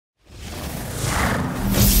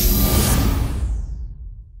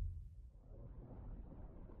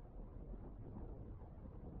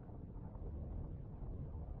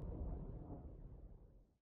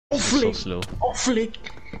so slow. Oh flick!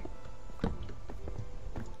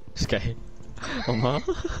 This guy. Oma?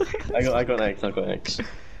 I got X. I got X.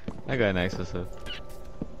 I got an axe also.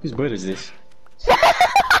 Whose bird is this?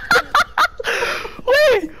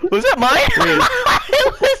 Wait! Was that mine? It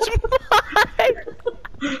was mine!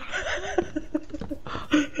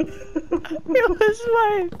 It was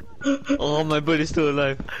mine! Oh, my bird is still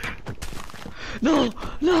alive. No!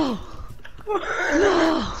 No!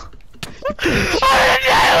 No!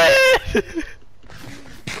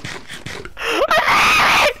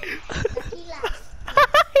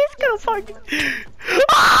 He's gonna fucking.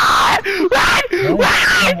 Ah! Run! Run!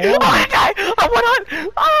 Oh my god! I went on!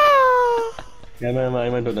 Ah! Yeah, no, I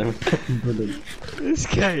went on them. This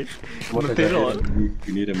guy. What the hell?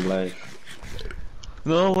 You need him alive.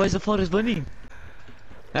 No, why is the forest burning?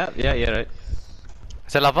 Yeah, right.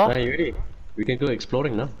 Is that lava? Are you ready? We can go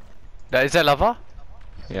exploring now. Is that lava?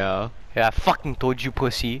 Yeah. Yeah, I fucking told you,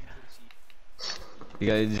 pussy. You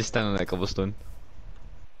guys just stand on that cobblestone.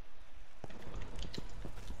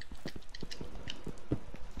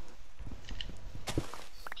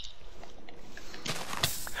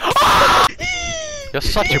 You're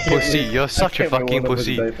such a pussy. You're such a fucking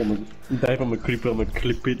pussy. Die from a creeper, I'm gonna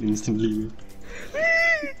clip it instantly.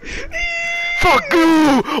 Fuck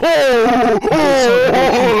you! Oh!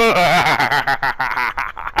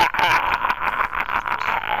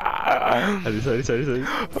 Sorry.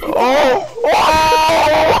 Oh!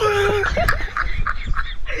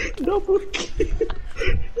 Double kill!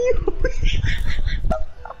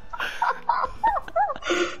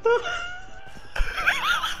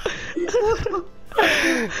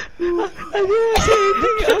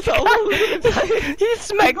 He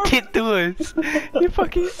smacked it to us. He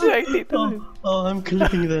fucking smacked it to us. Oh, I'm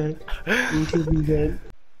clipping that. I'm clipping that.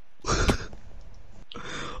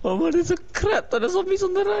 Oh man, there's a crap ton of zombies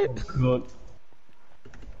on the right. Oh god.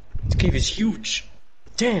 This cave is huge.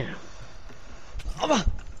 Damn. Oma,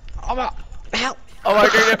 help! Oh my, I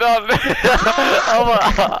can't get down.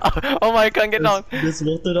 Oh my, I can't get down. There's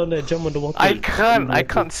water down there. Jump on the water. I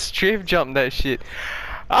can't strafe jump that shit.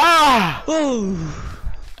 Ah! Oh!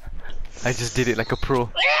 I just did it like a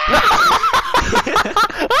pro.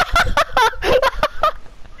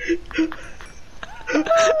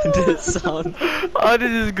 That sound. Oh,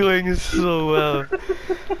 this is going so well.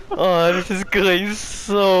 Oh, this is going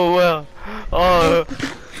so well. Oh.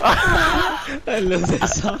 I love that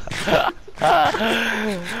sound.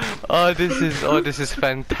 Oh, this is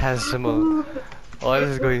phantasmal. Oh, this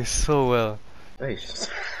is going so well. Nice.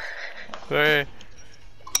 Wait,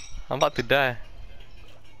 I'm about to die.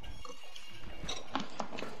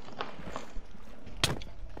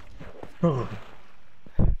 Oh,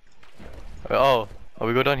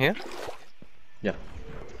 we go down here? Yeah.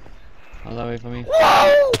 I'll wait for me.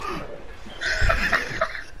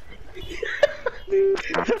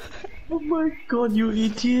 Oh my god, you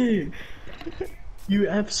idiot! You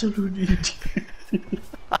absolute idiot!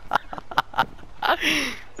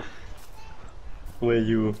 Where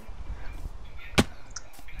you?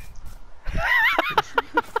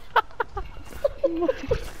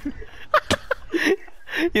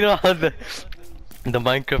 You know how the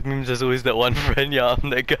Minecraft memes is always that one friend, yeah, I'm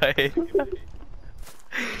that guy.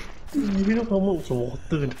 You know how much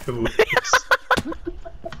water there was?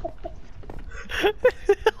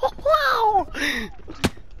 Wow!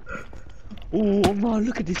 Oh man,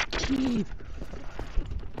 look at this cave.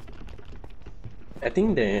 I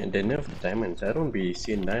think they nerfed the diamonds. I don't be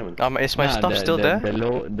seeing diamonds. Is my stuff still there? The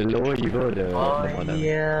lower you go, the more diamond.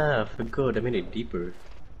 Yeah, I forgot. I made it deeper.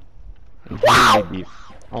 Wow! Deep.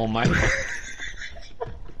 Oh my god.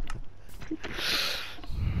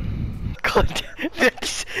 God,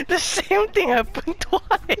 the same thing happened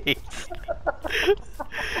twice.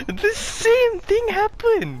 The same thing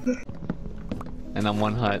happened. And I'm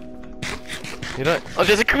one heart. You know? Oh,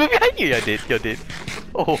 there's a creeper behind you. You're dead.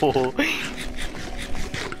 Oh,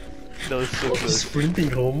 that was so close.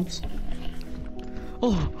 Sprinting homes.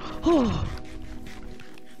 Oh. Hold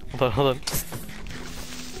on.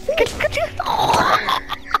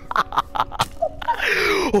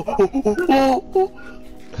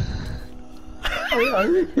 I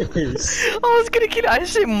was gonna kill it. I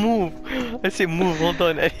said move. Hold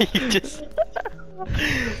on. And he just.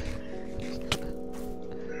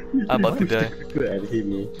 I'm about to die. Good hit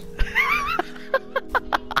me.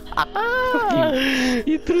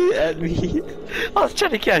 You threw it at me. I was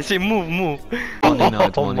trying to kill. I said move. Morning now,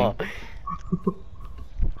 it's morning.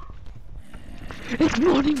 It's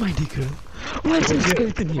morning, my nigga. Why is there a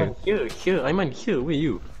skeleton here? Here, I'm on here. Where are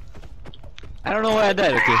you? I don't know why I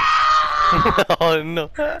died, okay. Oh no.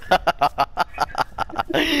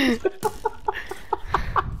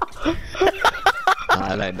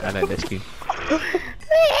 I like that skin.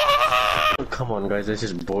 Oh, come on, guys, let's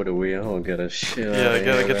just board away. I don't get a shit. Yeah, I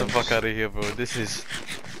gotta get the fuck out of here, bro. This is.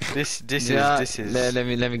 Let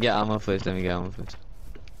me get armor first. Let me get armor first.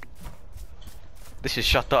 This is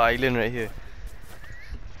Shutter Island right here.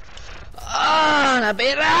 Ah, la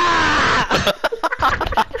perra!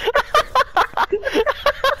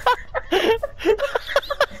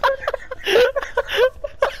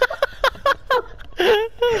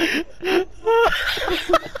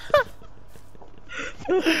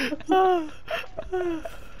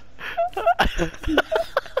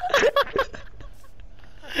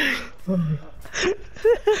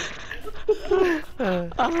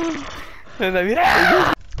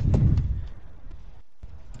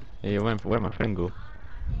 Hey, where'd my friend go?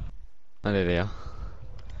 Oh, there they are.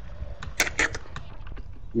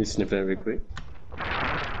 You sniff that real quick.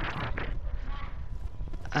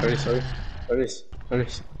 Aris.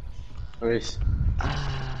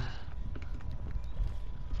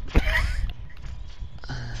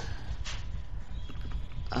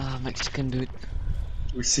 Mexican dude.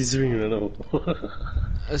 We're scissoring right now.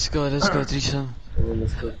 Let's go, threesome. Come on,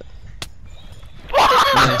 let's go.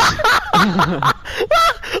 Nice.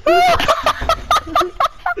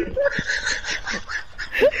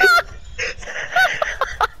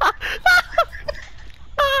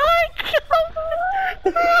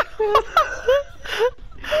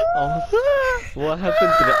 What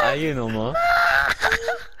happened to the iron, Omar?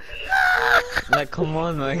 Like, come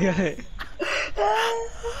on, my guy.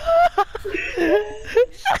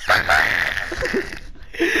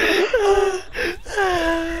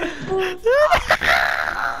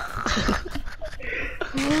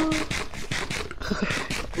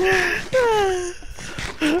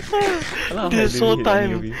 This whole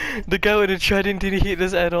time, the guy with the trident didn't hit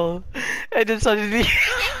us at all. And then suddenly...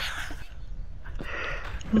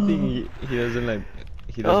 I think he doesn't like...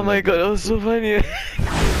 Oh my god, that was so funny.